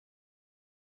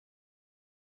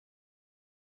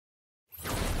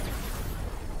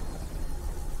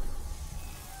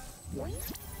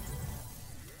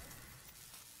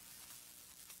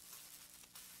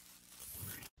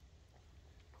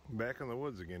Back in the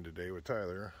woods again today with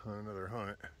Tyler on another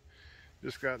hunt.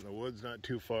 Just got in the woods not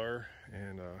too far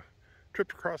and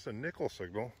tripped across a nickel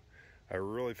signal. I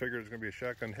really figured it was going to be a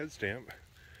shotgun head stamp,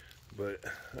 but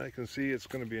I can see it's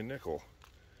going to be a nickel.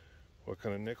 What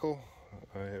kind of nickel?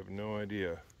 I have no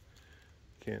idea.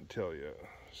 Can't tell yet.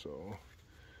 So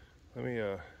let me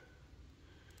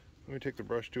take the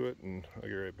brush to it and I'll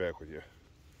get right back with you.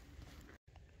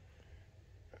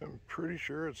 I'm pretty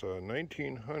sure it's a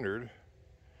 1900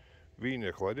 V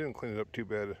nickel. I didn't clean it up too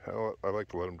bad. I like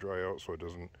to let them dry out so it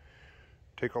doesn't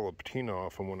take all the patina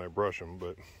off them when I brush them,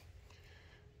 but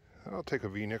I'll take a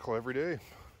V nickel every day.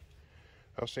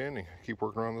 Outstanding. Keep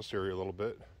working around this area a little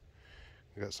bit.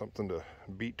 I got something to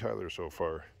beat Tyler so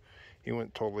far. He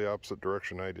went totally opposite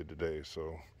direction I did today,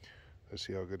 so let's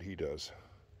see how good he does.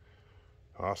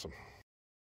 Awesome.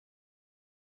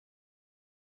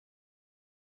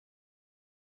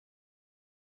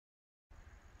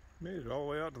 Made it all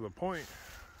the way out to the point.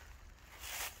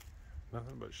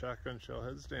 Nothing but shotgun shell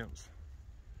head stamps.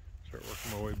 Start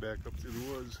working my way back up through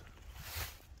the woods.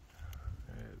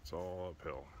 It's all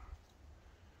uphill.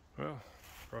 Well,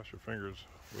 cross your fingers.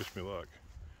 Wish me luck.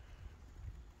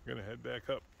 I'm gonna head back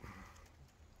up.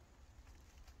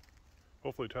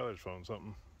 Hopefully Tyler's found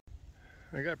something.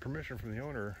 I got permission from the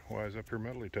owner while I was up here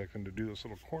metal detecting to do this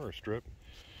little corner strip,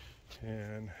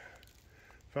 and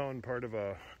found part of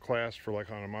a class for like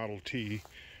on a Model T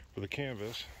for the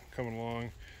canvas. Coming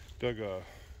along, dug a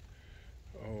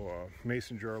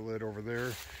mason jar lid over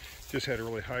there. Just had a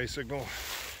really high signal.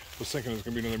 Was thinking it was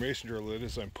gonna be another mason jar lid.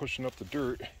 As I'm pushing up the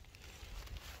dirt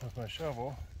with my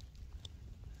shovel,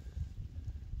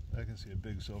 I can see a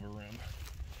big silver rim.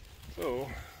 So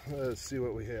let's see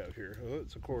what we have here. Oh,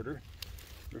 it's a quarter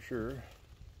for sure.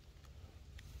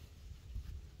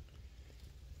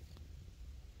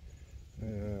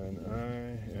 And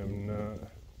I am not,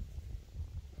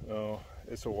 oh,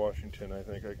 it's a Washington, I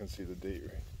think. I can see the date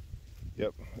right.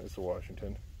 Yep, it's a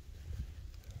Washington.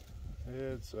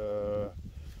 It's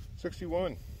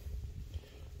 61.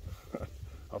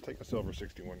 I'll take a silver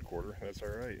 61 quarter, that's all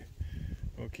right.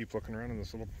 We'll keep looking around in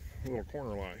this little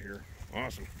corner lot here.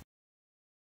 Awesome.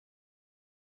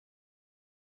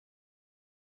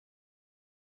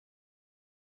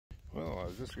 Well, I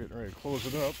was just getting ready to close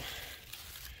it up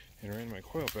and ran my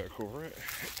coil back over it,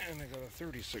 and I got a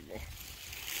 30 signal.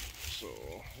 So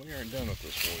we aren't done with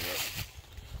this one yet.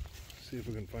 See if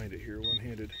we can find it here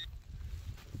one-handed.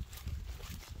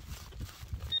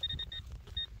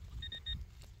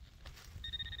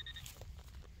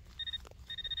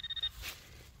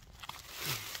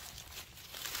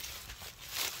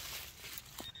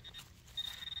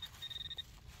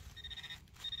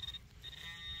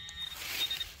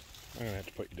 I'm gonna have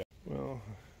to put you down. Well,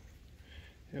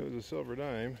 it was a silver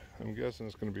dime. I'm guessing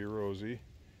it's gonna be rosy.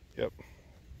 Yep,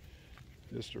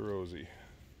 just a rosy.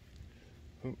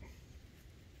 Oop.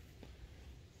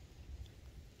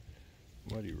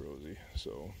 Muddy rosy.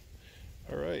 So,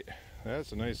 all right,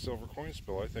 that's a nice silver coin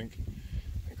spill. I think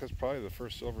that's probably the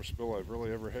first silver spill I've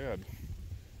really ever had.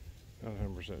 Not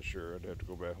 100% sure. I'd have to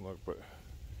go back and look, but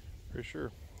pretty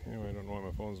sure. Anyway, I don't know why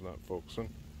my phone's not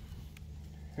focusing.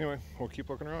 Anyway, we'll keep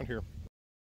looking around here.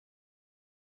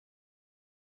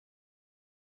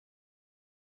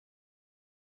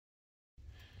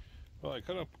 Well, I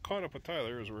caught up with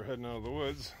Tyler as we're heading out of the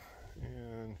woods,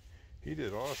 and he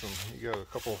did awesome. He got a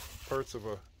couple parts of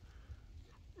a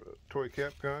toy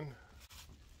cap gun,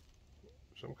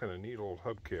 some kind of neat old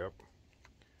hubcap.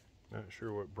 Not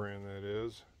sure what brand that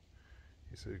is.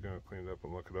 He said he's going to clean it up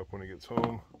and look it up when he gets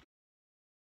home.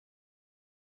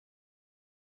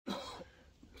 A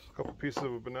couple pieces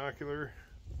of a binocular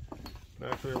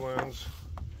lens,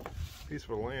 piece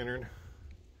of a lantern.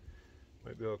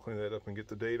 Might be able to clean that up and get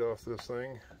the date off this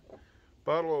thing.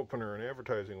 Bottle opener, an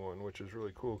advertising one, which is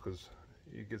really cool because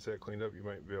you get that cleaned up, you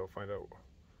might be able to find out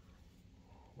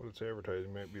what it's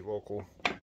advertising. Might be local.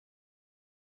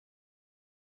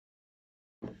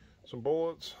 Some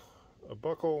bullets, a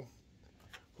buckle.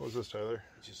 What was this, Tyler?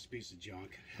 Just a piece of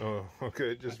junk. Oh,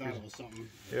 okay. Just I thought it was something.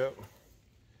 Yep.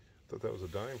 Thought that was a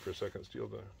dime for a second, steel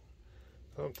dime.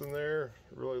 Something there,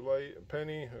 really light, a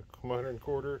penny, a $1 and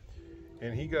quarter.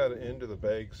 And he got into the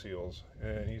bag seals,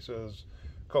 and he says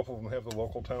a couple of them have the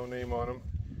local town name on them.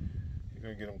 You're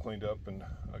gonna get them cleaned up, and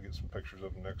I'll get some pictures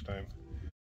of them next time.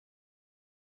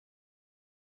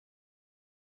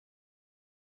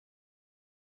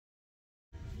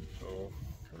 So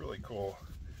really cool.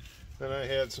 Then I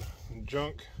had some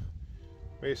junk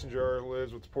mason jar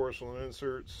lids with porcelain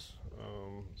inserts,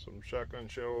 some shotgun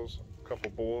shells, a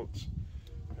couple bullets,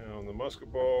 and the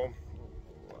musket ball.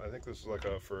 I think this is like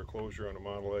for a closure on a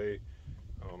Model A,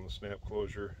 the snap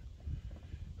closure.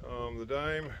 The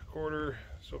dime, quarter,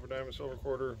 silver dime and silver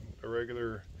quarter, a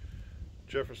regular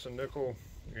Jefferson nickel,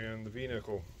 and the V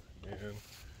nickel. And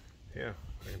yeah,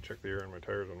 I can check the air on my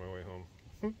tires on my way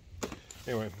home.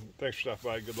 Anyway, thanks for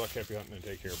stopping by. Good luck, happy hunting, and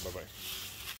take care. Bye-bye.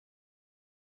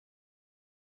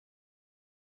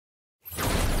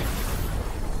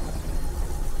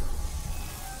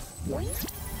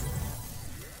 What?